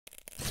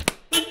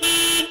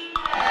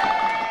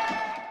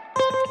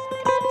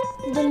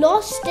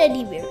lost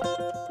teddy bear.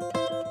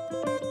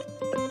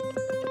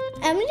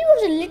 Emily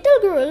was a little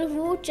girl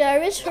who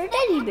cherished her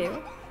teddy bear.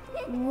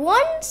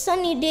 One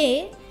sunny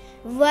day,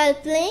 while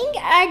playing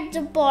at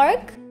the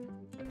park,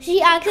 she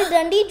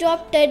accidentally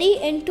dropped Teddy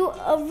into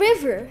a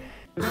river.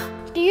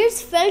 Tears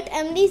filled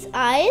Emily's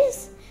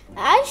eyes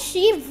as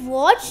she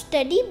watched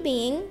Teddy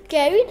being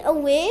carried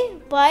away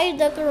by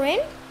the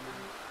current,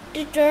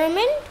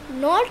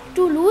 determined not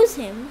to lose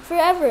him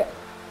forever.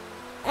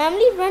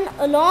 Emily ran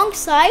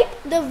alongside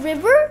the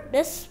river,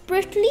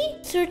 desperately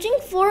searching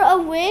for a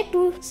way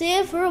to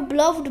save her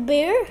beloved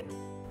bear.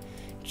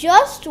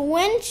 Just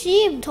when she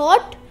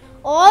thought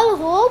all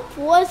hope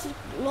was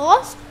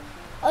lost,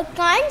 a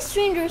kind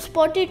stranger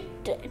spotted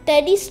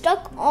Teddy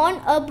stuck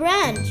on a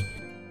branch.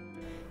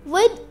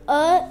 With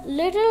a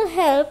little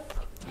help,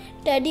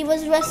 Teddy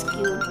was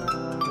rescued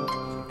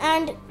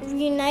and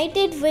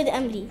reunited with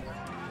Emily.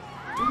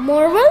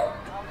 Moral: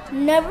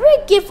 never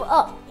give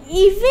up,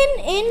 even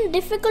in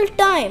difficult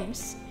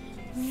times.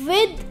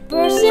 With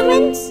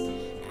perseverance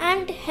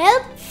and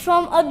help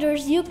from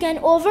others, you can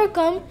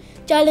overcome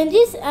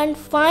challenges and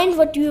find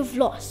what you've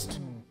lost.